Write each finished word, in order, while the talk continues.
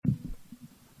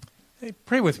Hey,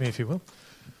 pray with me, if you will.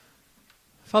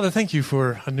 Father, thank you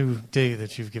for a new day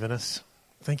that you've given us.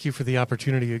 Thank you for the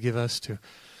opportunity you give us to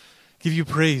give you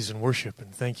praise and worship,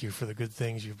 and thank you for the good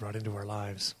things you've brought into our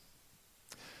lives.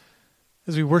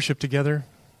 As we worship together,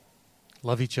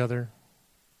 love each other,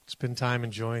 spend time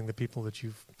enjoying the people that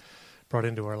you've brought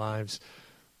into our lives,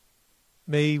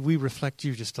 may we reflect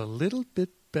you just a little bit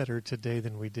better today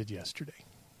than we did yesterday.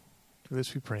 For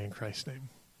this we pray in Christ's name.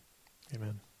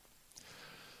 Amen.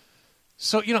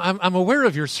 So, I'm aware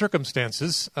of your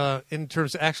circumstances in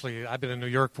terms of, actually, I've been in New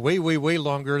York way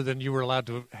longer than you were allowed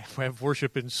to have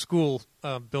worship in school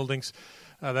buildings.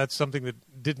 That's something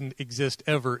that didn't exist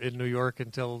ever in New York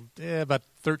until about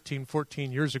 13,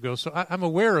 14 years ago. So I'm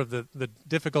aware of the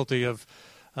difficulty of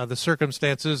the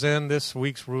circumstances and this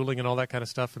week's ruling and all that kind of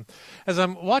stuff. And as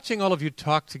I'm watching all of you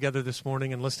talk together this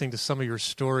morning and listening to some of your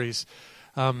stories,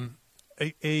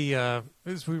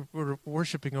 as we were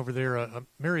worshiping over there, a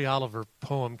Mary Oliver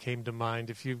poem came to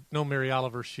mind. If you know Mary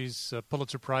Oliver, she's a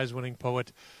Pulitzer Prize-winning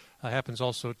poet, happens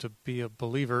also to be a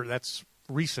believer. That's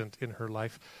recent in her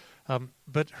life.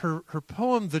 But her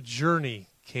poem, The Journey,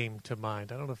 came to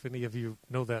mind. I don't know if any of you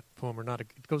know that poem or not.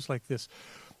 It goes like this.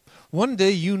 One day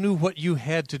you knew what you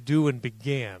had to do and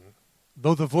began,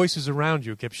 though the voices around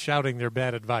you kept shouting their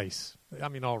bad advice. I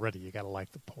mean, already you got to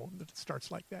like the poem that it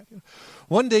starts like that.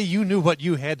 One day you knew what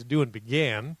you had to do and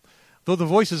began, though the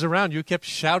voices around you kept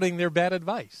shouting their bad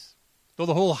advice, though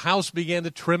the whole house began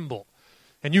to tremble,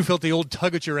 and you felt the old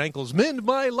tug at your ankles. Mend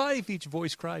my life, each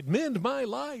voice cried, mend my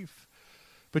life.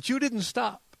 But you didn't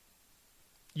stop.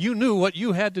 You knew what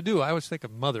you had to do. I always think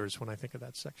of mothers when I think of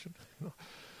that section.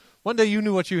 One day you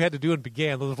knew what you had to do and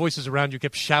began, though the voices around you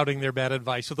kept shouting their bad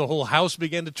advice, so the whole house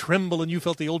began to tremble and you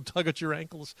felt the old tug at your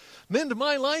ankles. Mend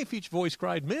my life, each voice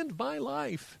cried, mend my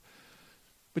life.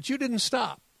 But you didn't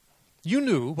stop. You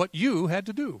knew what you had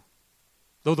to do.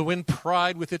 Though the wind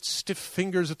pried with its stiff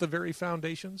fingers at the very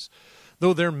foundations,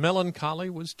 though their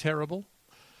melancholy was terrible,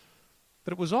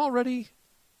 but it was already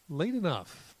late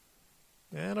enough,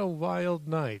 and a wild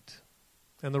night,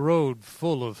 and the road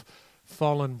full of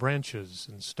fallen branches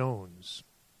and stones.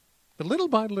 But little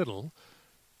by little,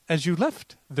 as you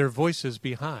left their voices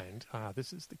behind,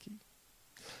 this is the key.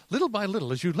 Little by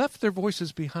little, as you left their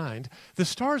voices behind, the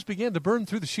stars began to burn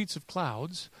through the sheets of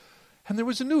clouds, and there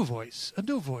was a new voice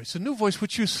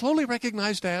which you slowly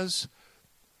recognized as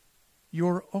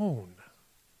your own,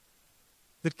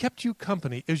 that kept you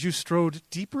company as you strode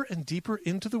deeper and deeper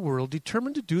into the world,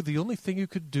 determined to do the only thing you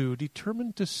could do,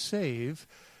 determined to save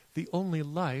the only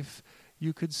life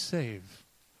you could save.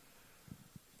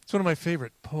 It's one of my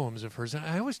favorite poems of hers.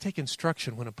 I always take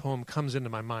instruction when a poem comes into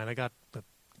my mind. I got a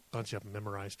bunch of them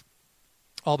memorized,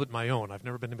 all but my own. I've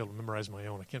never been able to memorize my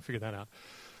own. I can't figure that out.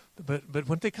 But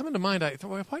when they come into mind, I thought,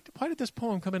 well, why did this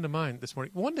poem come into mind this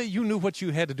morning? One day you knew what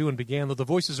you had to do and began, though the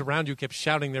voices around you kept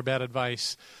shouting their bad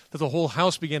advice, that the whole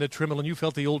house began to tremble and you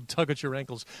felt the old tug at your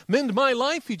ankles. Mend my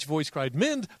life, each voice cried,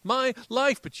 mend my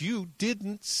life. But you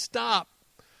didn't stop.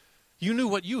 You knew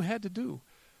what you had to do,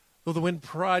 though the wind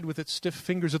pried with its stiff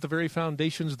fingers at the very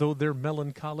foundations, though their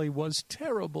melancholy was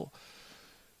terrible.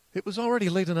 It was already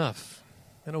late enough,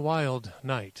 and a wild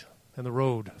night, and the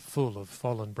road full of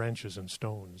fallen branches and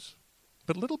stones.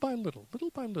 But little by little,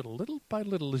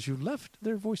 as you left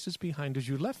their voices behind, the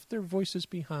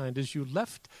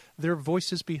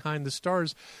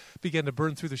stars began to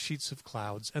burn through the sheets of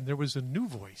clouds, and there was a new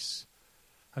voice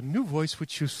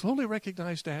which you slowly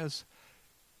recognized as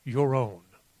your own,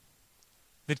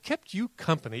 that kept you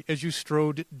company as you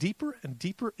strode deeper and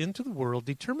deeper into the world,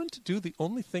 determined to do the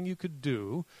only thing you could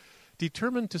do,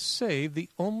 determined to save the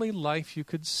only life you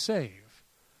could save.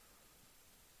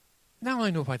 Now I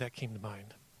know why that came to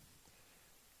mind.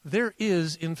 There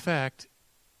is, in fact,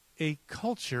 a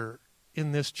culture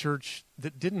in this church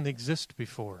that didn't exist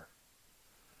before.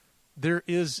 There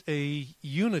is a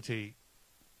unity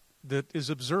that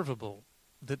is observable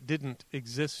that didn't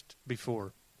exist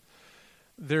before.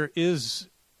 There is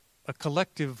a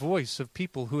collective voice of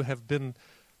people who have been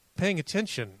paying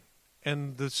attention,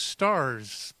 and the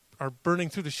stars are burning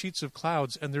through the sheets of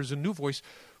clouds, and there's a new voice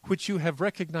which you have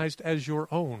recognized as your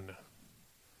own.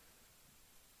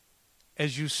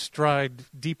 As you stride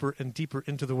deeper and deeper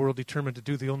into the world, determined to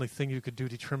do the only thing you could do,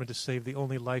 determined to save the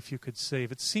only life you could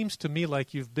save. It seems to me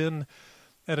like you've been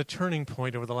at a turning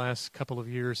point over the last couple of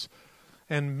years,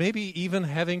 and maybe even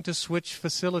having to switch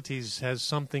facilities has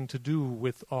something to do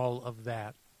with all of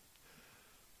that.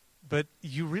 But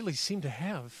you really seem to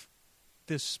have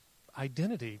this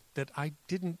identity that I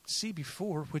didn't see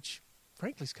before, which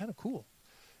frankly is kind of cool.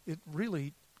 It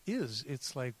really is.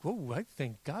 It's like, whoa, I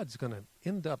think God's going to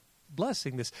end up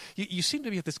blessing this. You seem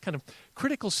to be at this kind of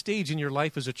critical stage in your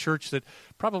life as a church that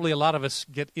probably a lot of us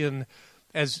get in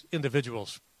as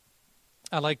individuals.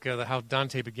 I like how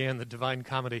Dante began the Divine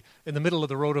Comedy. In the middle of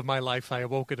the road of my life, I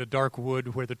awoke in a dark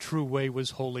wood where the true way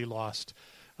was wholly lost.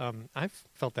 I've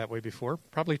felt that way before,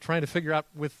 probably trying to figure out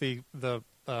with the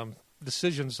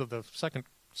decisions of the Second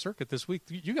Circuit this week.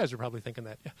 You guys are probably thinking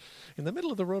that. Yeah. In the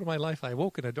middle of the road of my life, I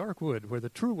awoke in a dark wood where the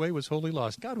true way was wholly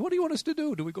lost. God, what do you want us to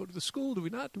do? Do we go to the school? Do we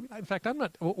not? In fact, I'm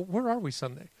not. Where are we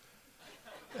Sunday?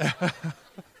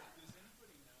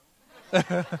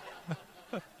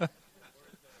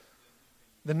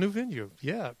 The new venue,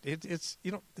 yeah. It's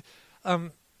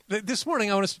this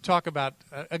morning I want us to talk about,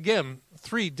 again,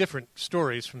 3 different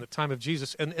stories from the time of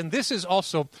Jesus. And this is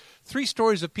also 3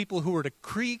 stories of people who were at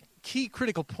a key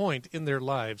critical point in their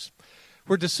lives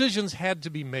where decisions had to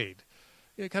be made.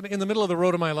 Kind of in the middle of the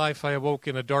road of my life, I awoke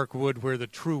in a dark wood where the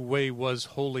true way was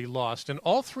wholly lost. And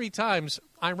all 3 times,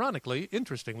 ironically,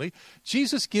 interestingly,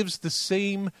 Jesus gives the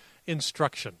same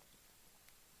instruction.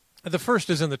 The first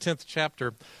is in the 10th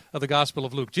chapter of the Gospel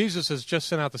of Luke. Jesus has just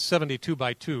sent out the 72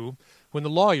 by 2. When the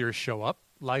lawyers show up,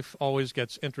 life always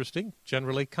gets interesting,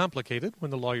 generally complicated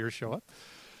when the lawyers show up.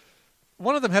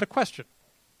 One of them had a question.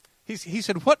 He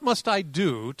said, "What must I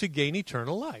do to gain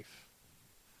eternal life?"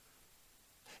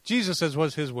 Jesus, as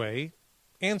was his way,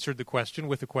 answered the question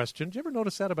with a question. Did you ever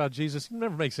notice that about Jesus? He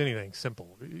never makes anything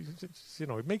simple.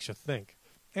 It makes you think.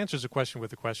 Answers a question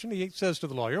with a question. He says to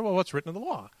the lawyer, "Well, what's written in the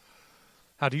law?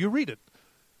 How do you read it?"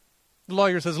 The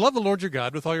lawyer says, "Love the Lord your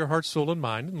God with all your heart, soul, and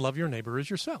mind, and love your neighbor as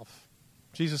yourself."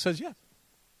 Jesus says, "Yeah,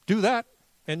 do that,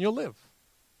 and you'll live."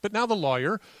 But now the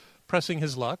lawyer, pressing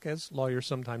his luck, as lawyers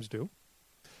sometimes do,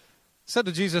 said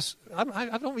to Jesus,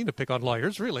 I don't mean to pick on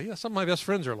lawyers, really. Some of my best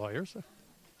friends are lawyers.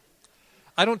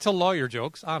 I don't tell lawyer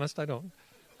jokes. Honest, I don't.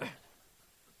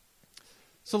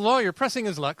 So the lawyer, pressing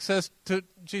his luck, says to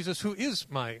Jesus, "Who is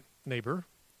my neighbor?"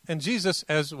 And Jesus,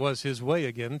 as was his way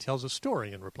again, tells a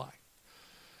story in reply.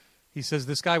 He says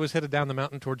this guy was headed down the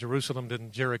mountain toward Jerusalem to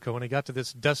Jericho, and he got to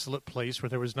this desolate place where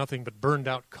there was nothing but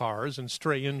burned-out cars and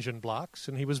stray engine blocks,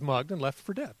 and he was mugged and left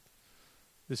for dead.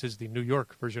 This is the New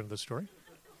York version of the story.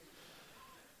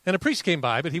 And a priest came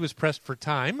by, but he was pressed for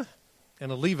time,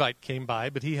 and a Levite came by,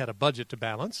 but he had a budget to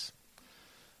balance,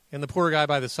 and the poor guy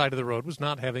by the side of the road was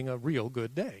not having a real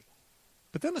good day.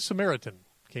 But then a Samaritan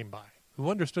came by, who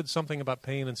understood something about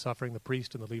pain and suffering the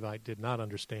priest and the Levite did not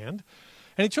understand.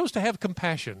 And he chose to have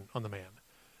compassion on the man.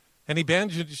 And he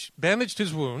bandaged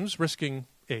his wounds, risking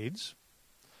AIDS.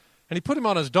 And he put him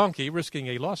on his donkey, risking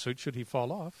a lawsuit should he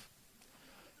fall off.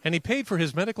 And he paid for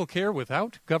his medical care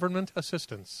without government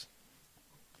assistance.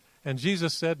 And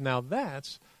Jesus said, "Now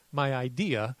that's my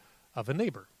idea of a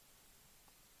neighbor."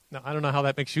 Now, I don't know how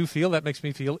that makes you feel. That makes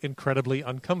me feel incredibly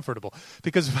uncomfortable.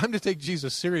 Because if I'm to take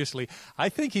Jesus seriously, I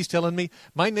think he's telling me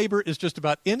my neighbor is just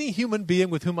about any human being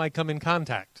with whom I come in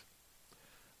contact.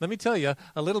 Let me tell you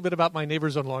a little bit about my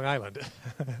neighbors on Long Island.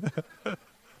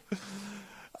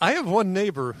 I have one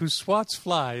neighbor who swats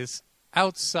flies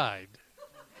outside.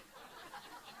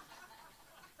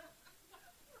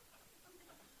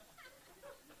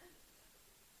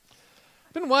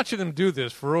 I've been watching him do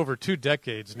this for over 2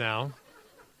 decades now.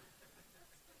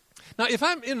 Now, if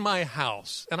I'm in my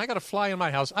house and I got a fly in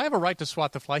my house, I have a right to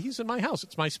swat the fly. He's in my house.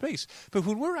 It's my space. But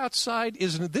when we're outside,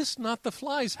 isn't this not the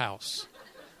fly's house?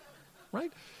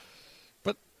 Right?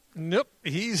 But nope,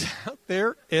 he's out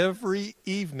there every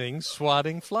evening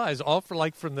swatting flies, all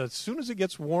for from as soon as it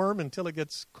gets warm until it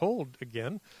gets cold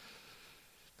again.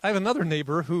 I have another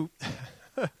neighbor who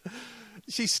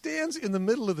she stands in the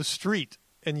middle of the street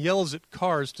and yells at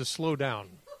cars to slow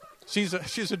down. She's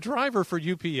a driver for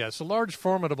UPS, a large,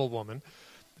 formidable woman.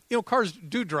 You know, cars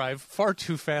do drive far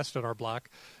too fast on our block.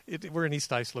 We're in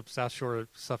East Islip, South Shore of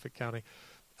Suffolk County.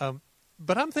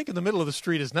 But I'm thinking the middle of the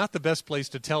street is not the best place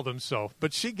to tell them so.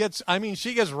 But she gets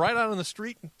right out on the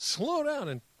street and slow down.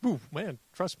 And, ooh, man,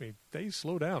 trust me, they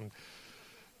slow down.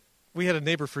 We had a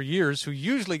neighbor for years who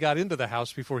usually got into the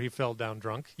house before he fell down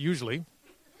drunk, usually.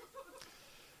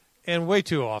 And way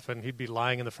too often, he'd be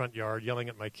lying in the front yard yelling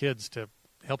at my kids to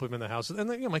help him in the house. And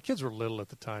my kids were little at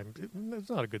the time. It's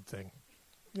not a good thing.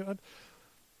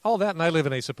 All that, and I live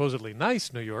in a supposedly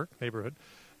nice New York neighborhood.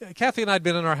 Kathy and I had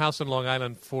been in our house in Long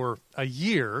Island for a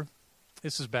year.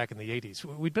 This is back in the 80s.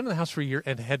 We'd been in the house for a year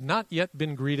and had not yet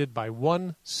been greeted by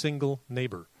one single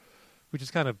neighbor, which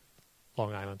is kind of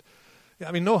Long Island.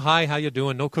 I mean, no hi, how you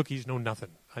doing, no cookies, no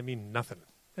nothing. I mean, nothing.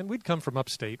 And we'd come from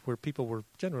upstate where people were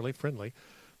generally friendly.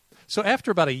 So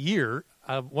after about a year,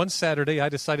 one Saturday, I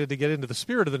decided to get into the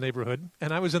spirit of the neighborhood,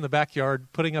 and I was in the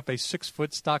backyard putting up a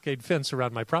 6-foot stockade fence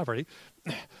around my property,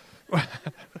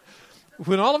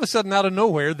 when all of a sudden, out of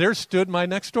nowhere, there stood my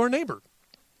next-door neighbor.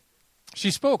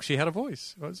 She spoke. She had a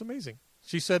voice. It was amazing.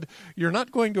 She said, "You're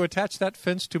not going to attach that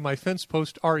fence to my fence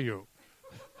post, are you?"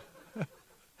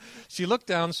 She looked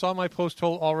down, saw my post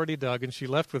hole already dug, and she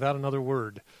left without another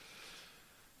word.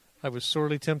 I was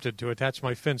sorely tempted to attach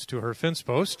my fence to her fence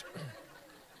post.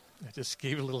 I just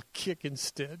gave a little kick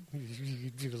instead.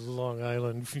 Long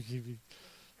Island.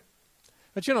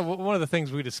 But, one of the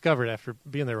things we discovered after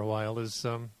being there a while is,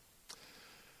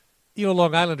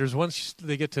 Long Islanders, once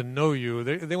they get to know you,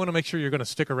 they want to make sure you're going to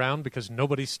stick around because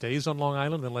nobody stays on Long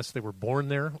Island unless they were born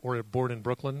there or born in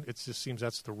Brooklyn. It just seems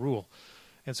that's the rule.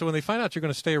 And so when they find out you're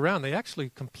going to stay around, they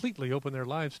actually completely open their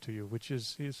lives to you, which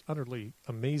is utterly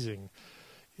amazing.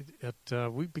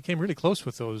 We became really close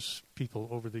with those people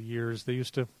over the years. They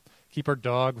used to keep our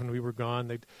dog when we were gone.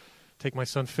 They'd take my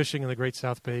son fishing in the Great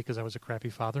South Bay because I was a crappy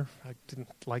father. I didn't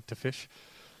like to fish.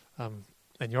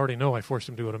 And you already know I forced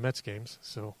him to go to Mets games.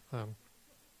 So,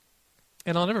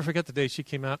 and I'll never forget the day she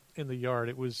came out in the yard.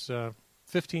 It was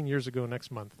 15 years ago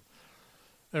next month.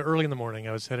 Early in the morning,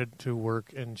 I was headed to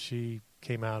work, and she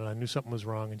came out, and I knew something was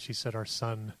wrong. And she said, "Our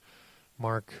son,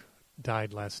 Mark,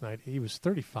 died last night. He was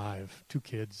 35, 2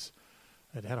 kids,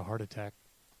 had a heart attack."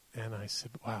 And I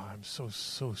said, "Wow, I'm so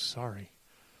sorry."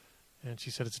 And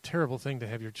she said, "It's a terrible thing to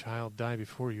have your child die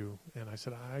before you." And I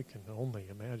said, "I can only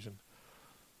imagine."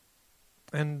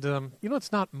 And,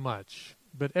 it's not much,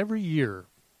 but every year,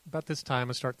 about this time,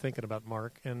 I start thinking about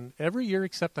Mark. And every year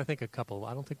except, I think, a couple.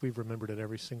 I don't think we've remembered it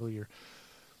every single year.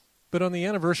 But on the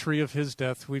anniversary of his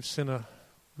death, we've sent a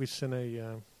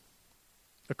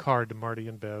card to Marty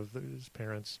and Bev, his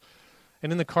parents.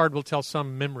 And in the card, we'll tell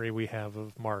some memory we have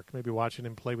of Mark, maybe watching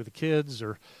him play with the kids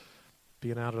or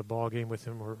being out at a ball game with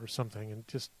him or something, and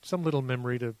just some little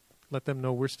memory to let them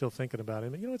know we're still thinking about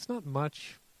him. It's not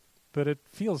much, but it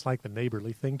feels like the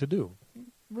neighborly thing to do.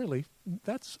 Really,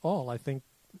 that's all I think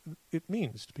it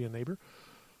means to be a neighbor.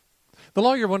 The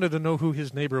lawyer wanted to know who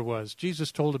his neighbor was.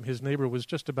 Jesus told him his neighbor was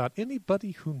just about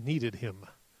anybody who needed him.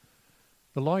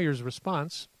 The lawyer's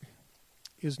response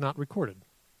is not recorded.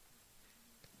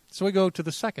 So we go to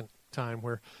the second time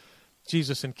where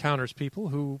Jesus encounters people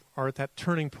who are at that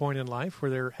turning point in life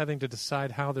where they're having to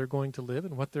decide how they're going to live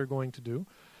and what they're going to do.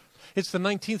 It's the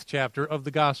 19th chapter of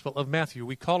the Gospel of Matthew.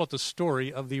 We call it the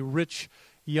story of the rich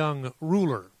young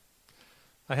ruler.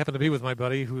 I happened to be with my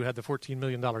buddy who had the $14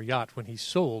 million yacht when he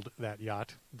sold that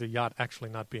yacht. The yacht actually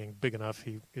not being big enough.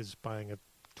 He is buying a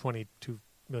 $22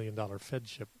 million Fed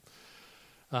ship.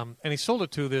 And he sold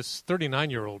it to this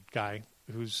 39-year-old guy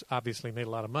who's obviously made a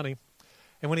lot of money.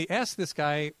 And when he asked this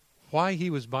guy why he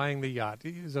was buying the yacht,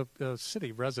 he's a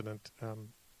city resident,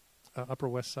 Upper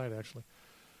West Side actually.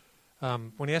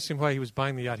 When he asked him why he was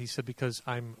buying the yacht, he said, "Because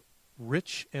I'm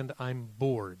rich and I'm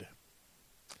bored."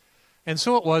 And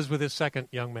so it was with this second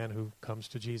young man who comes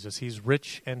to Jesus. He's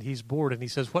rich and he's bored, and he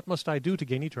says, "What must I do to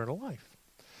gain eternal life?"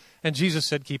 And Jesus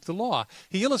said, "Keep the law."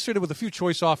 He illustrated with a few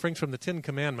choice offerings from the 10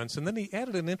 Commandments, and then he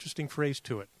added an interesting phrase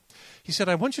to it. He said,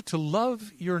 "I want you to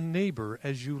love your neighbor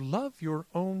as you love your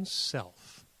own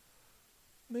self."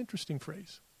 An interesting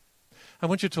phrase. I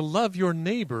want you to love your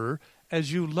neighbor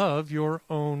as you love your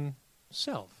own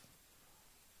self.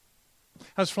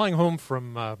 I was flying home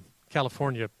from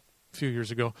California a few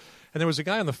years ago, and there was a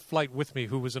guy on the flight with me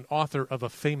who was an author of a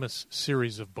famous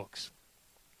series of books.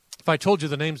 If I told you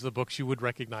the names of the books, you would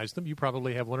recognize them. You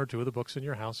probably have 1 or 2 of the books in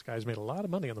your house. Guys made a lot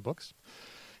of money on the books.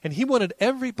 And he wanted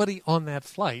everybody on that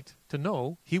flight to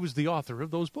know he was the author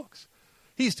of those books.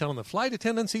 He's telling the flight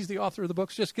attendants he's the author of the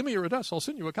books. "Just give me your address. I'll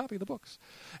send you a copy of the books."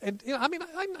 And,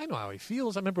 I know how he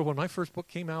feels. I remember when my first book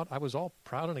came out, I was all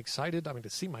proud and excited. To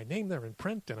see my name there in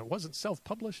print, and it wasn't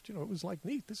self-published. It was like,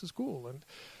 neat, this is cool.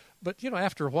 But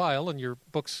after a while, and your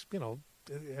books,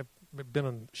 have been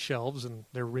on shelves, and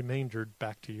they're remaindered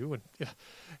back to you. And,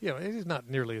 it is not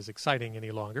nearly as exciting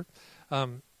any longer.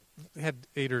 Had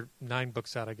 8 or 9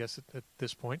 books out, I guess, at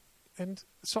this point. And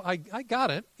so I got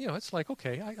it. It's like,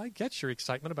 okay, I get your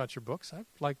excitement about your books. I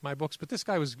like my books. But this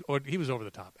guy was over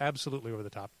the top, absolutely over the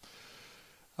top.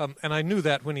 And I knew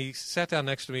that when he sat down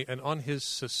next to me, and on his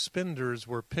suspenders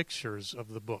were pictures of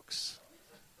the books.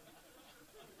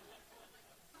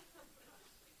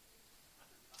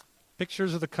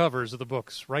 Pictures of the covers of the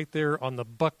books right there on the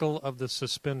buckle of the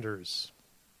suspenders.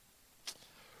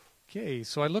 Okay,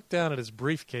 so I looked down at his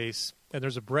briefcase, and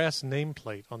there's a brass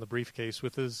nameplate on the briefcase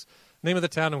with his name of the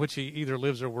town in which he either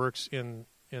lives or works in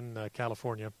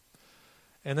California,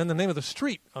 and then the name of the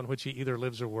street on which he either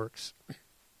lives or works.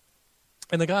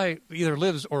 And the guy either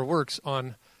lives or works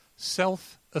on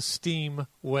Self-Esteem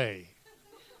Way.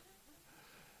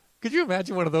 Could you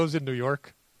imagine one of those in New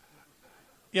York?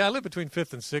 Yeah, I live between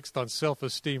 5th and 6th on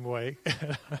Self-Esteem Way.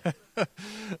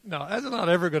 No, that's not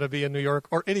ever going to be in New York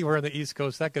or anywhere on the East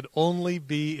Coast. That could only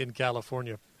be in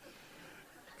California.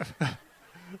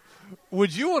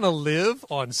 Would you want to live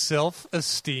on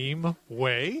Self-Esteem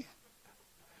Way?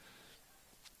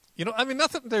 You know, I mean,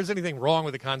 there's anything wrong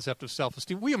with the concept of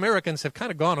self-esteem. We Americans have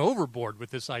kind of gone overboard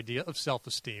with this idea of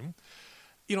self-esteem.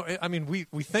 You know, I mean,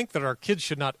 we think that our kids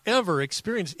should not ever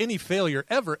experience any failure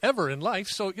ever in life.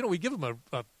 So, you know, we give them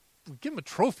a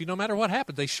trophy no matter what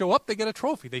happens. They show up, they get a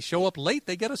trophy. They show up late,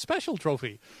 they get a special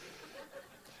trophy.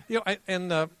 You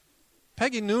know,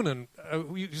 Peggy Noonan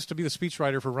used to be the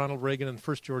speechwriter for Ronald Reagan and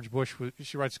first George Bush.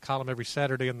 She writes a column every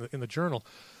Saturday in the Journal.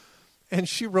 And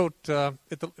she wrote at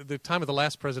the time of the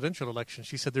last presidential election,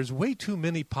 she said, there's way too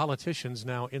many politicians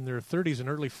now in their 30s and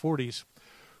early 40s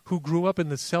who grew up in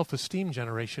the self-esteem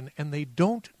generation, and they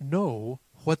don't know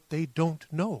what they don't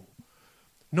know.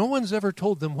 No one's ever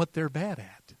told them what they're bad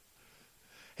at.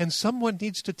 And someone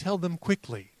needs to tell them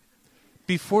quickly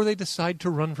before they decide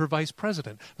to run for vice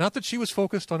president. Not that she was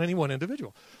focused on any one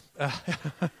individual.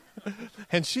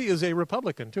 And she is a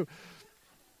Republican, too.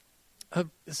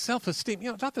 Self-esteem, you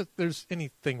know, not that there's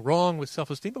anything wrong with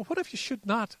self-esteem, but what if you should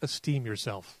not esteem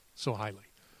yourself so highly?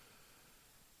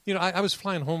 You know, I was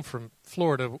flying home from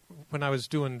Florida when I was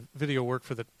doing video work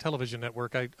for the television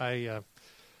network. I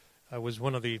was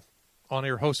one of the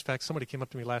on-air hosts. In fact, somebody came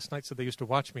up to me last night, said they used to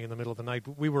watch me in the middle of the night.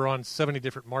 We were on 70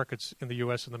 different markets in the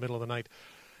U.S. in the middle of the night,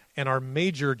 and our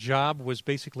major job was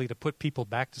basically to put people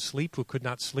back to sleep who could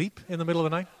not sleep in the middle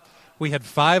of the night. We had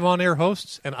 5 on-air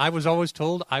hosts, and I was always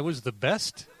told I was the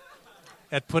best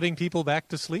at putting people back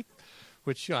to sleep,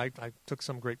 which I took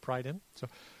some great pride in.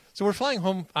 So we're flying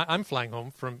home. I'm flying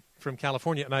home from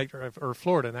California, or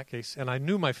Florida in that case, and I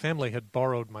knew my family had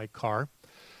borrowed my car.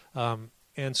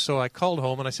 And so I called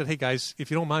home, and I said, hey, guys,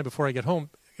 if you don't mind, before I get home,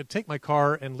 take my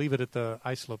car and leave it at the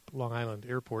Islip, Long Island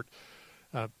Airport.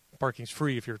 Parking's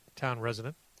free if you're a town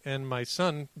resident. And my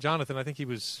son, Jonathan, I think he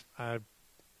was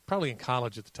probably in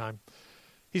college at the time,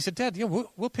 he said, Dad,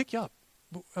 we'll pick you up.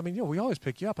 I mean, we always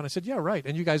pick you up. And I said, yeah, right.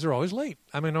 And you guys are always late.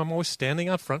 I mean, I'm always standing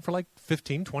out front for like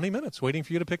 15, 20 minutes waiting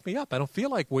for you to pick me up. I don't feel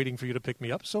like waiting for you to pick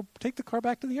me up, so take the car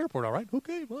back to the airport, all right?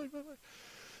 Okay, bye.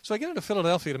 So I get into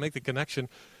Philadelphia to make the connection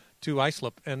to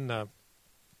Islip, and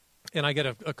I get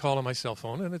a call on my cell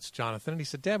phone, and it's Jonathan. And he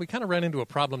said, Dad, we kind of ran into a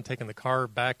problem taking the car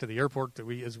back to the airport.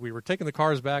 As we were taking the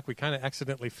cars back, we kind of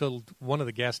accidentally filled one of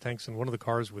the gas tanks in one of the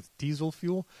cars with diesel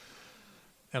fuel.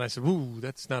 And I said, ooh,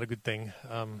 that's not a good thing.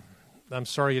 I'm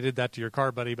sorry you did that to your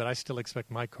car, buddy, but I still expect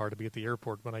my car to be at the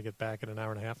airport when I get back in an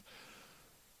hour and a half.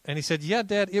 And he said, yeah,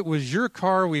 Dad, it was your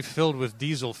car we filled with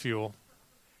diesel fuel,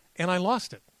 and I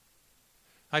lost it.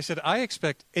 I said, I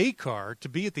expect a car to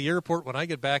be at the airport when I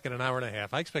get back in an hour and a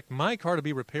half. I expect my car to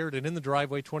be repaired and in the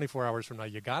driveway 24 hours from now.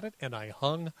 You got it? And I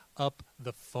hung up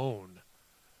the phone.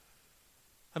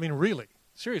 I mean, really,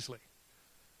 seriously.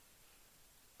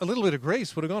 A little bit of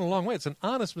grace would have gone a long way. It's an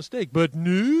honest mistake, but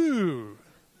no.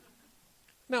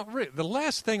 Now, the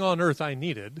last thing on earth I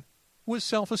needed was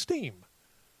self-esteem.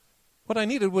 What I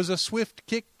needed was a swift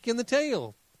kick in the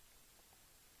tail.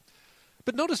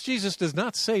 But notice Jesus does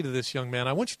not say to this young man,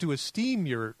 I want you to esteem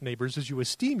your neighbors as you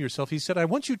esteem yourself. He said, I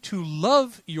want you to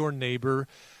love your neighbor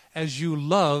as you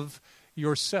love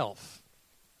yourself.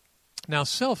 Now,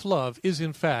 self-love is,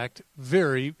 in fact,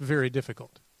 very, very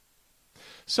difficult.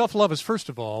 Self-love is, first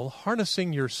of all,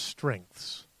 harnessing your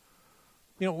strengths.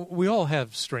 You know, we all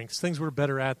have strengths, things we're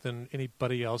better at than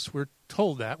anybody else. We're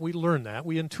told that. We learn that.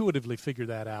 We intuitively figure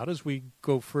that out as we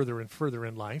go further and further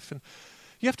in life. And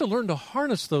you have to learn to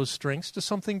harness those strengths to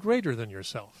something greater than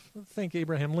yourself. Think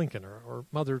Abraham Lincoln or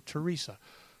Mother Teresa.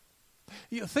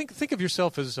 You think of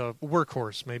yourself as a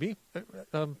workhorse, maybe,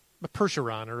 a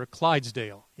Percheron or a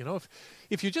Clydesdale. You know,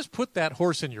 if you just put that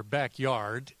horse in your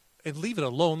backyard and leave it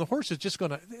alone, the horse is just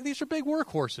going to, these are big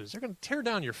workhorses. They're going to tear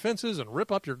down your fences and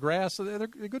rip up your grass. They're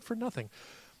good for nothing.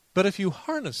 But if you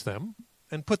harness them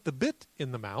and put the bit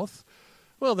in the mouth,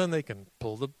 well, then they can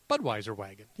pull the Budweiser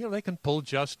wagon. You know, they can pull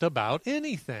just about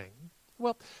anything.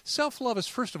 Well, self-love is,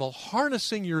 first of all,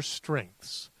 harnessing your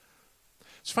strengths.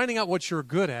 It's finding out what you're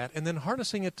good at and then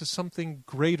harnessing it to something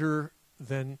greater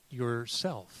than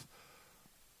yourself.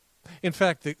 In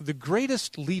fact, the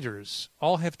greatest leaders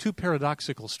all have two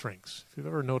paradoxical strengths. If you've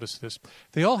ever noticed this,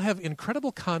 they all have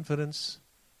incredible confidence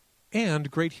and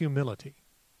great humility.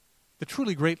 The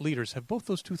truly great leaders have both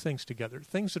those two things together,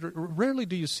 things that rarely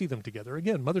do you see them together.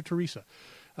 Again, Mother Teresa,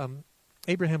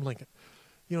 Abraham Lincoln.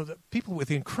 You know, the people with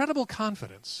incredible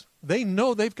confidence, they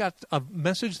know they've got a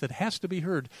message that has to be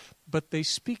heard, but they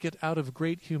speak it out of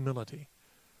great humility.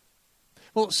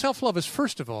 Well, self-love is,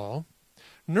 first of all,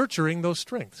 nurturing those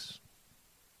strengths.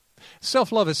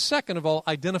 Self-love is second of all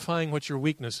identifying what your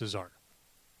weaknesses are.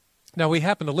 Now, we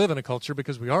happen to live in a culture,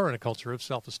 because we are in a culture of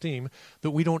self-esteem,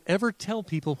 that we don't ever tell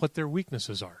people what their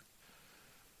weaknesses are.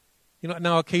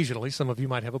 Now occasionally some of you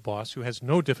might have a boss who has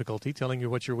no difficulty telling you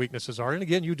what your weaknesses are. And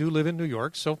again, you do live in New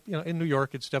York, so in New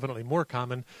York it's definitely more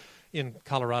common. In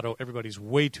Colorado, everybody's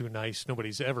way too nice.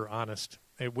 Nobody's ever honest.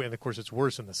 And of course, it's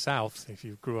worse in the South, if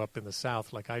you grew up in the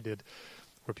South like I did,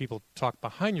 where people talk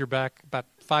behind your back about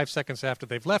 5 seconds after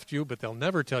they've left you, but they'll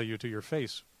never tell you to your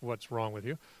face what's wrong with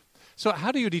you. So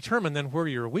how do you determine then where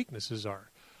your weaknesses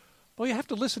are? Well, you have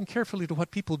to listen carefully to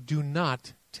what people do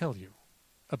not tell you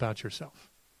about yourself.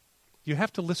 You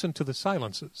have to listen to the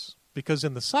silences, because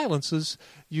in the silences,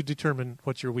 you determine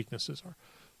what your weaknesses are.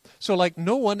 So like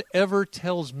no one ever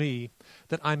tells me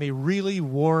that I'm a really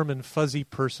warm and fuzzy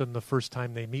person the first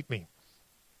time they meet me,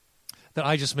 that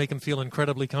I just make them feel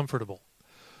incredibly comfortable.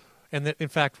 And that, in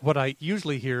fact, what I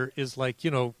usually hear is like,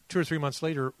 2 or 3 months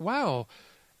later, wow,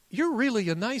 you're really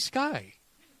a nice guy.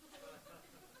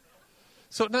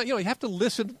 So now, you have to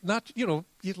listen, you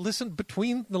listen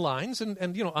between the lines and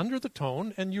under the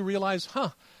tone, and you realize,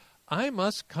 I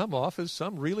must come off as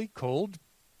some really cold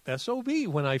SOB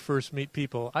when I first meet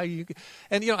people.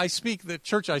 The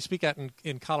church I speak at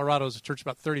in Colorado is a church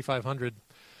about 3,500.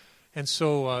 And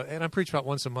so, and I preach about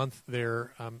once a month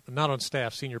there. Not on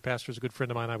staff. Senior pastor is a good friend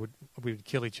of mine. We would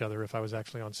kill each other if I was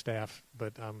actually on staff.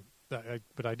 But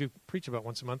I do preach about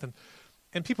once a month,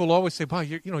 and people will always say, "Wow,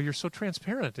 you're so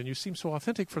transparent, and you seem so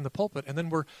authentic from the pulpit." And then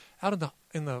we're out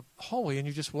in the hallway, and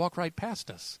you just walk right past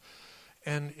us,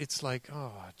 and it's like,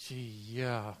 "Oh, gee,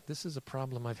 yeah, this is a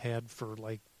problem I've had for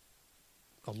like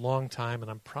a long time,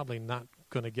 and I'm probably not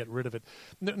going to get rid of it."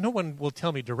 No one will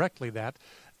tell me directly that.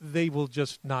 They will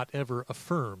just not ever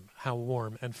affirm how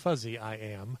warm and fuzzy I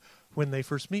am when they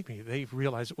first meet me. They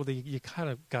realize, you kind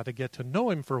of got to get to know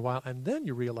him for a while, and then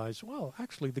you realize, well,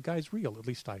 actually, the guy's real. At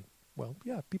least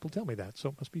people tell me that, so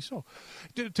it must be so.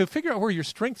 To figure out where your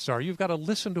strengths are, you've got to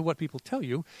listen to what people tell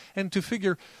you, and to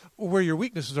figure where your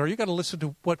weaknesses are, you've got to listen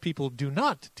to what people do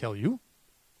not tell you.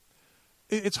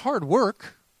 It's hard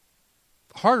work.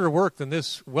 Harder work than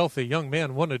this wealthy young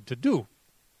man wanted to do.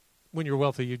 When you're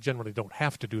wealthy, you generally don't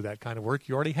have to do that kind of work.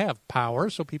 You already have power,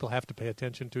 so people have to pay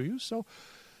attention to you. So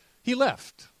he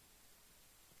left.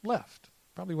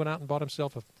 Probably went out and bought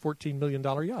himself a $14 million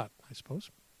yacht, I suppose.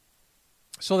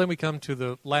 So then we come to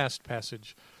the last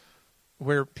passage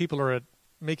where people are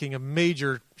making a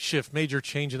major shift, major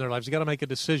change in their lives. They've got to make a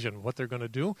decision what they're going to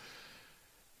do.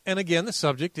 And again, the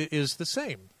subject is the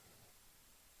same.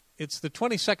 It's the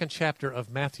 22nd chapter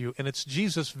of Matthew, and it's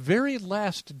Jesus' very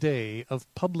last day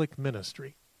of public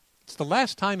ministry. It's the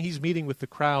last time he's meeting with the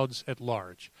crowds at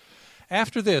large.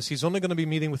 After this, he's only going to be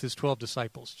meeting with his 12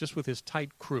 disciples, just with his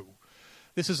tight crew.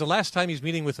 This is the last time he's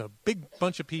meeting with a big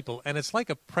bunch of people, and it's like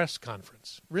a press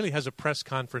conference. It really has a press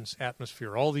conference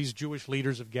atmosphere. All these Jewish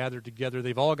leaders have gathered together.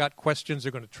 They've all got questions.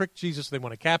 They're going to trick Jesus. They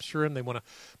want to capture him. They want to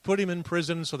put him in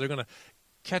prison, so they're going to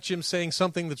catch him saying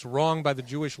something that's wrong by the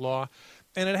Jewish law.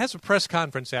 And it has a press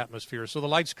conference atmosphere. So the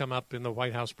lights come up in the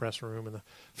White House press room, and the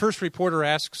first reporter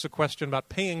asks a question about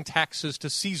paying taxes to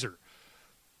Caesar.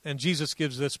 And Jesus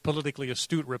gives this politically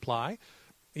astute reply.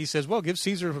 He says, well, give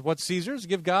Caesar what's Caesar's,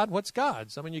 give God what's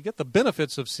God's. I mean, you get the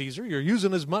benefits of Caesar. You're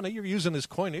using his money. You're using his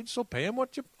coinage, so pay him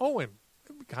what you owe him.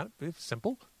 Kind of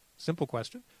simple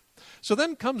question. So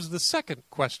then comes the second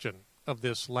question of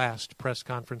this last press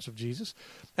conference of Jesus.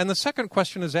 And the second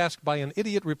question is asked by an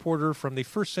idiot reporter from the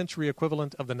first century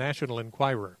equivalent of the National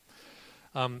Enquirer.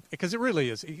 Because it really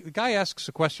is. The guy asks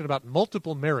a question about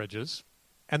multiple marriages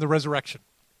and the resurrection.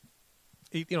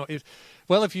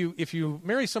 If you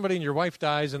marry somebody and your wife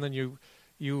dies, and then you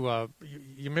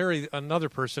marry another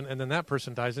person, and then that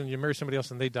person dies, and you marry somebody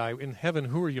else and they die, in heaven,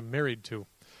 who are you married to?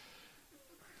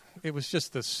 It was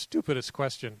just the stupidest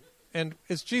question. And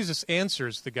as Jesus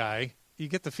answers the guy, you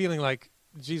get the feeling like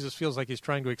Jesus feels like he's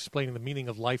trying to explain the meaning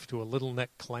of life to a little neck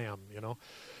clam, You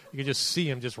can just see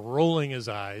him just rolling his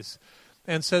eyes,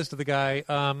 and says to the guy,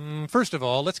 first of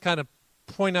all, let's kind of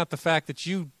point out the fact that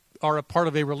you are a part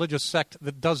of a religious sect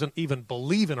that doesn't even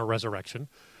believe in a resurrection,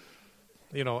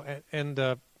 and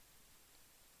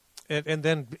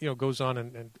then goes on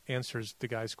and answers the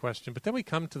guy's question. But then we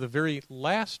come to the very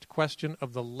last question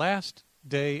of the last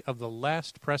day of the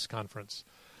last press conference.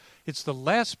 It's the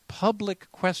last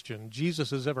public question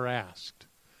Jesus has ever asked.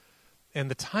 And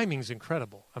the timing's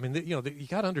incredible. I mean, you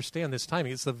got to understand this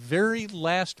timing. It's the very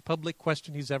last public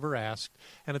question he's ever asked,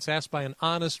 and it's asked by an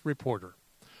honest reporter.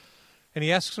 And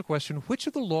he asks the question, which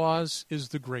of the laws is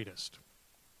the greatest?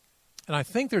 And I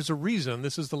think there's a reason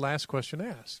this is the last question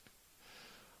asked.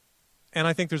 And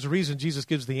I think there's a reason Jesus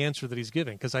gives the answer that he's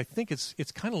giving, because I think it's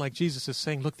kind of like Jesus is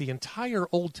saying, look, the entire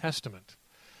Old Testament,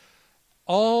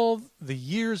 all the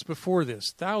years before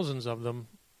this, thousands of them,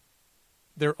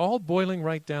 they're all boiling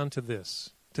right down to this,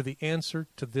 to the answer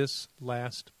to this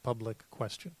last public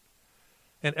question.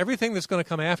 And everything that's going to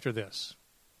come after this,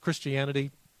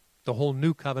 Christianity, the whole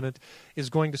new covenant, is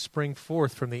going to spring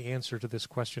forth from the answer to this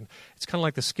question. It's kind of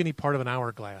like the skinny part of an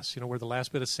hourglass, where the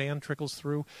last bit of sand trickles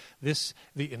through. The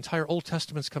entire Old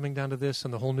Testament's coming down to this,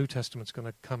 and the whole New Testament's going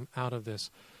to come out of this.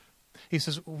 He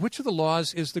says, which of the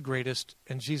laws is the greatest?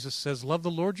 And Jesus says, love the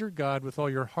Lord your God with all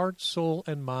your heart, soul,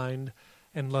 and mind,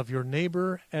 and love your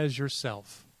neighbor as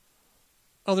yourself.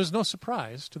 Oh, there's no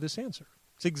surprise to this answer.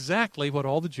 It's exactly what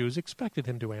all the Jews expected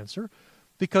him to answer,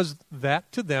 because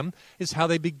that to them is how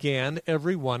they began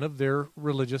every one of their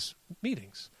religious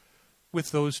meetings,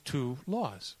 with those two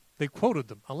laws. They quoted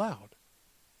them aloud.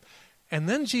 And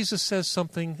then Jesus says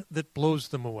something that blows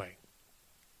them away.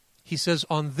 He says,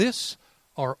 on this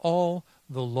are all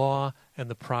the law and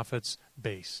the prophets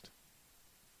based.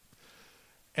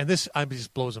 And this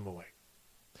just blows them away.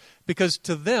 Because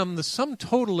to them, the sum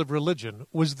total of religion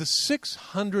was the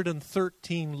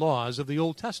 613 laws of the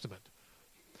Old Testament.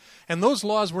 And those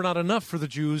laws were not enough for the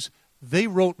Jews. They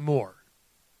wrote more.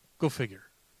 Go figure.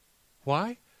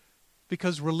 Why?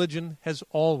 Because religion has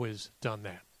always done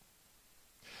that.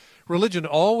 Religion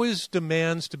always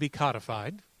demands to be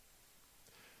codified.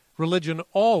 Religion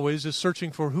always is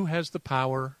searching for who has the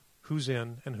power, who's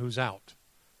in, and who's out.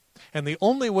 And the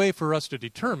only way for us to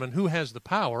determine who has the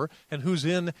power and who's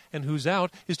in and who's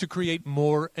out is to create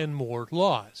more and more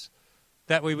laws.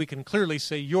 That way we can clearly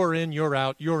say, you're in, you're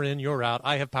out, you're in, you're out,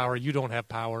 I have power, you don't have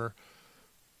power.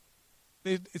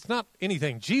 It's not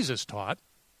anything Jesus taught,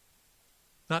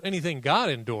 not anything God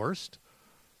endorsed.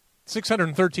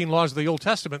 613 laws of the Old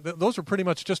Testament, those are pretty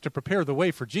much just to prepare the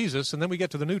way for Jesus. And then we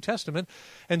get to the New Testament,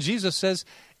 and Jesus says,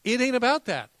 it ain't about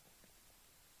that.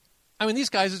 I mean,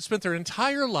 these guys had spent their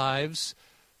entire lives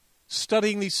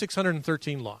studying these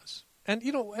 613 laws. And,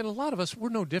 and a lot of us, we're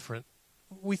no different.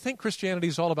 We think Christianity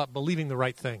is all about believing the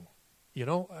right thing. I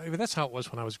mean, that's how it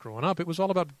was when I was growing up. It was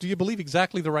all about, do you believe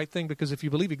exactly the right thing? Because if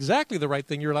you believe exactly the right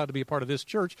thing, you're allowed to be a part of this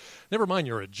church. Never mind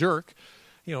you're a jerk.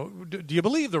 Do you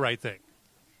believe the right thing?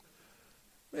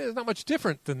 It's not much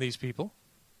different than these people.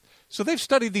 So they've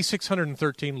studied these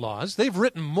 613 laws. They've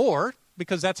written more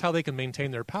because that's how they can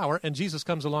maintain their power. And Jesus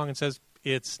comes along and says,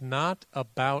 it's not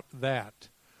about that.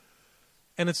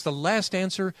 And it's the last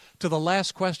answer to the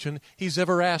last question he's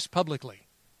ever asked publicly.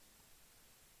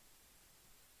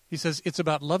 He says, it's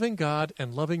about loving God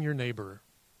and loving your neighbor.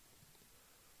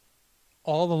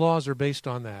 All the laws are based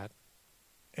on that.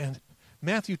 And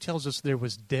Matthew tells us there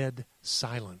was dead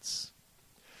silence.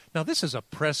 Now, this is a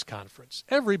press conference.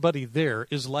 Everybody there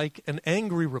is like an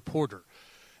angry reporter.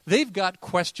 They've got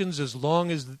questions as long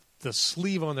as the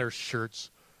sleeve on their shirts,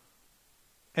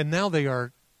 and now they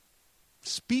are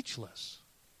speechless.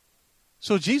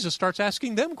 So Jesus starts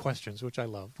asking them questions, which I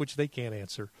love, which they can't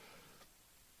answer.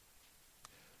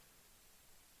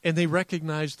 And they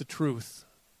recognize the truth.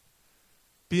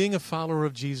 Being a follower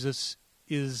of Jesus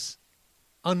is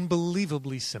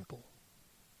unbelievably simple.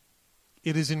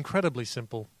 It is incredibly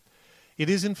simple. It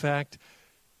is, in fact,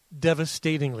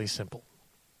 devastatingly simple.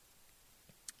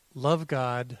 Love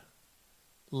God,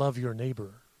 love your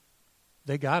neighbor.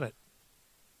 They got it.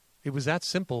 It was that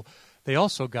simple. They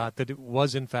also got that it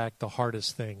was, in fact, the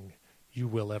hardest thing you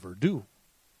will ever do.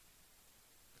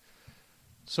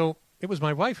 So it was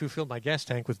my wife who filled my gas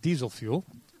tank with diesel fuel.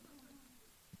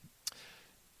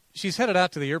 She's headed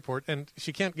out to the airport, and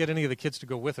she can't get any of the kids to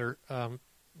go with her.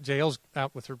 JL's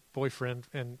out with her boyfriend,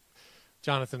 and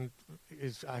Jonathan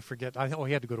is, I forget,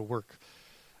 he had to go to work.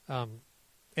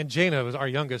 And Jana, was our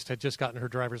youngest, had just gotten her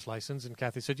driver's license, and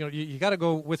Kathy said, you got to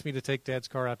go with me to take Dad's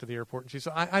car out to the airport. And she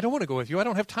said, I don't want to go with you. I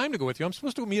don't have time to go with you. I'm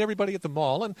supposed to meet everybody at the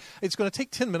mall, and it's going to take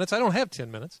 10 minutes. I don't have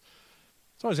 10 minutes.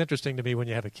 It's always interesting to me when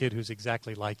you have a kid who's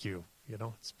exactly like you.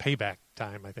 It's payback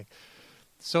time, I think.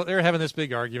 So they're having this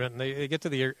big argument, and they get to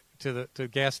the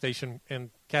gas station,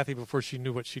 and Kathy, before she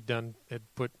knew what she'd done, had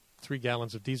put 3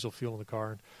 gallons of diesel fuel in the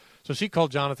car. And so she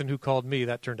called Jonathan, who called me.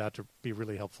 That turned out to be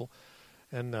really helpful.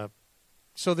 And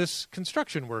so this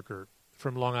construction worker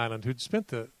from Long Island who'd spent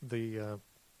the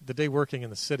day working in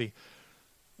the city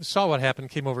saw what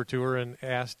happened, came over to her and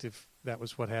asked if that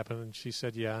was what happened. And she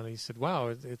said, yeah. And he said, wow,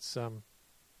 it's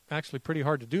actually pretty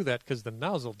hard to do that because the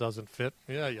nozzle doesn't fit.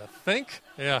 Yeah, you think?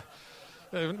 Yeah.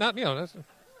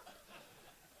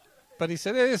 But he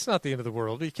said, it's not the end of the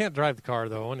world. You can't drive the car,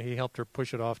 though, and he helped her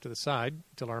push it off to the side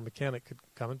until our mechanic could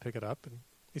come and pick it up. And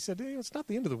He said, it's not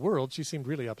the end of the world. She seemed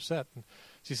really upset. And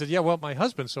she said, yeah, well, my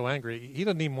husband's so angry, he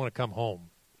doesn't even want to come home.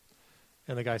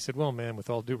 And the guy said, well, ma'am, with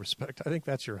all due respect, I think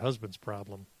that's your husband's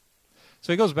problem.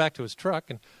 So he goes back to his truck,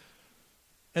 and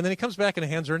then he comes back and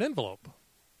hands her an envelope.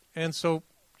 And so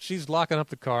she's locking up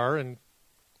the car, and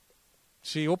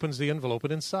she opens the envelope,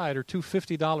 and inside are two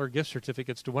 $50 gift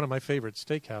certificates to one of my favorite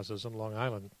steakhouses on Long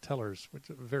Island, Teller's, which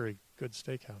is a very good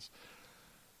steakhouse.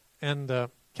 And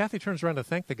Kathy turns around to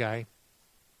thank the guy.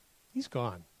 He's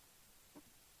gone.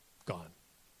 Gone.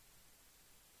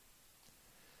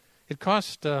 It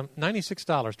cost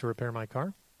 $96 to repair my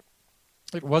car.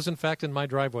 It was, in fact, in my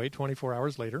driveway 24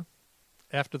 hours later.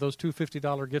 After those two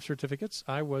 $50 gift certificates,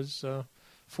 I was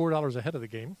 $4 ahead of the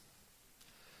game.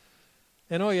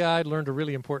 And, oh, yeah, I'd learned a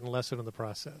really important lesson in the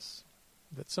process,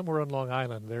 that somewhere on Long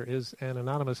Island there is an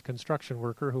anonymous construction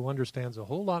worker who understands a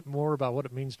whole lot more about what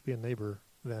it means to be a neighbor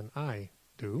than I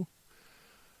do.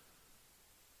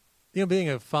 You know, being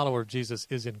a follower of Jesus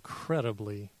is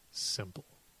incredibly simple.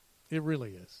 It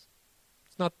really is.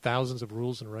 It's not thousands of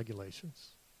rules and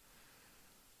regulations.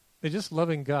 It's just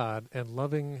loving God and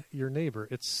loving your neighbor.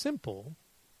 It's simple,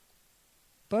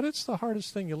 but it's the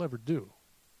hardest thing you'll ever do.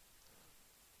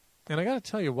 And I got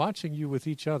to tell you, watching you with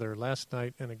each other last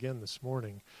night and again this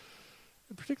morning,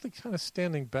 particularly kind of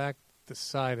standing back the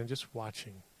side and just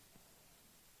watching,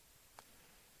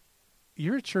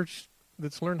 you're a church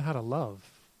that's learned how to love.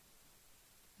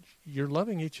 You're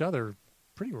loving each other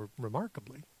pretty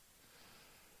remarkably.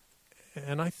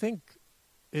 And I think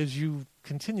as you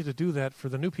continue to do that for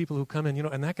the new people who come in, you know,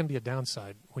 and that can be a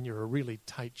downside when you're a really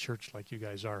tight church like you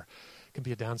guys are. It can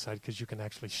be a downside because you can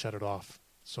actually shut it off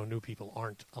so new people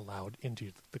aren't allowed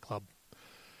into the club.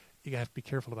 You have to be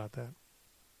careful about that.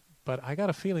 But I got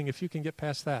a feeling if you can get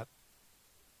past that,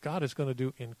 God is going to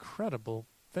do incredible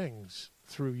things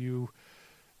through you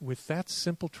with that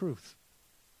simple truth.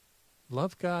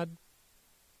 Love God,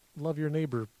 love your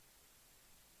neighbor.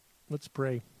 Let's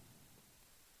pray.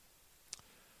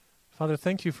 Father,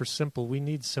 thank you for simple. We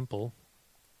need simple.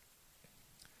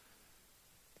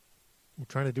 We're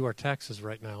trying to do our taxes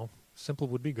right now. Simple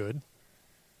would be good.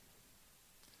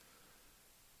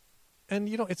 And,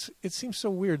 you know, it seems so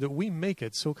weird that we make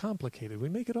it so complicated. We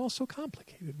make it all so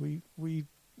complicated. We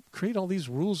create all these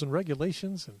rules and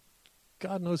regulations, and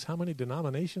God knows how many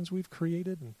denominations we've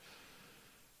created, and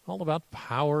all about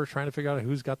power, trying to figure out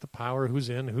who's got the power, who's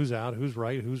in, who's out, who's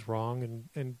right, who's wrong.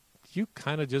 And you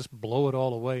kind of just blow it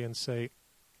all away and say,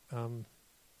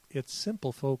 it's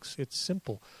simple, folks. It's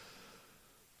simple.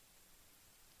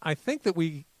 I think that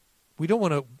we don't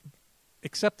want to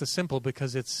accept the simple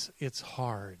because it's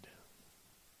hard.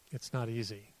 It's not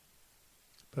easy.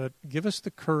 But give us the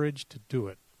courage to do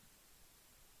it,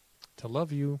 to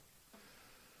love you,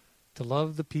 to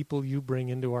love the people you bring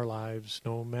into our lives,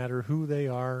 no matter who they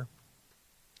are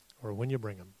or when you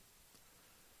bring them.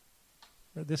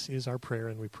 This is our prayer,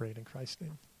 and we pray it in Christ's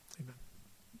name. Amen.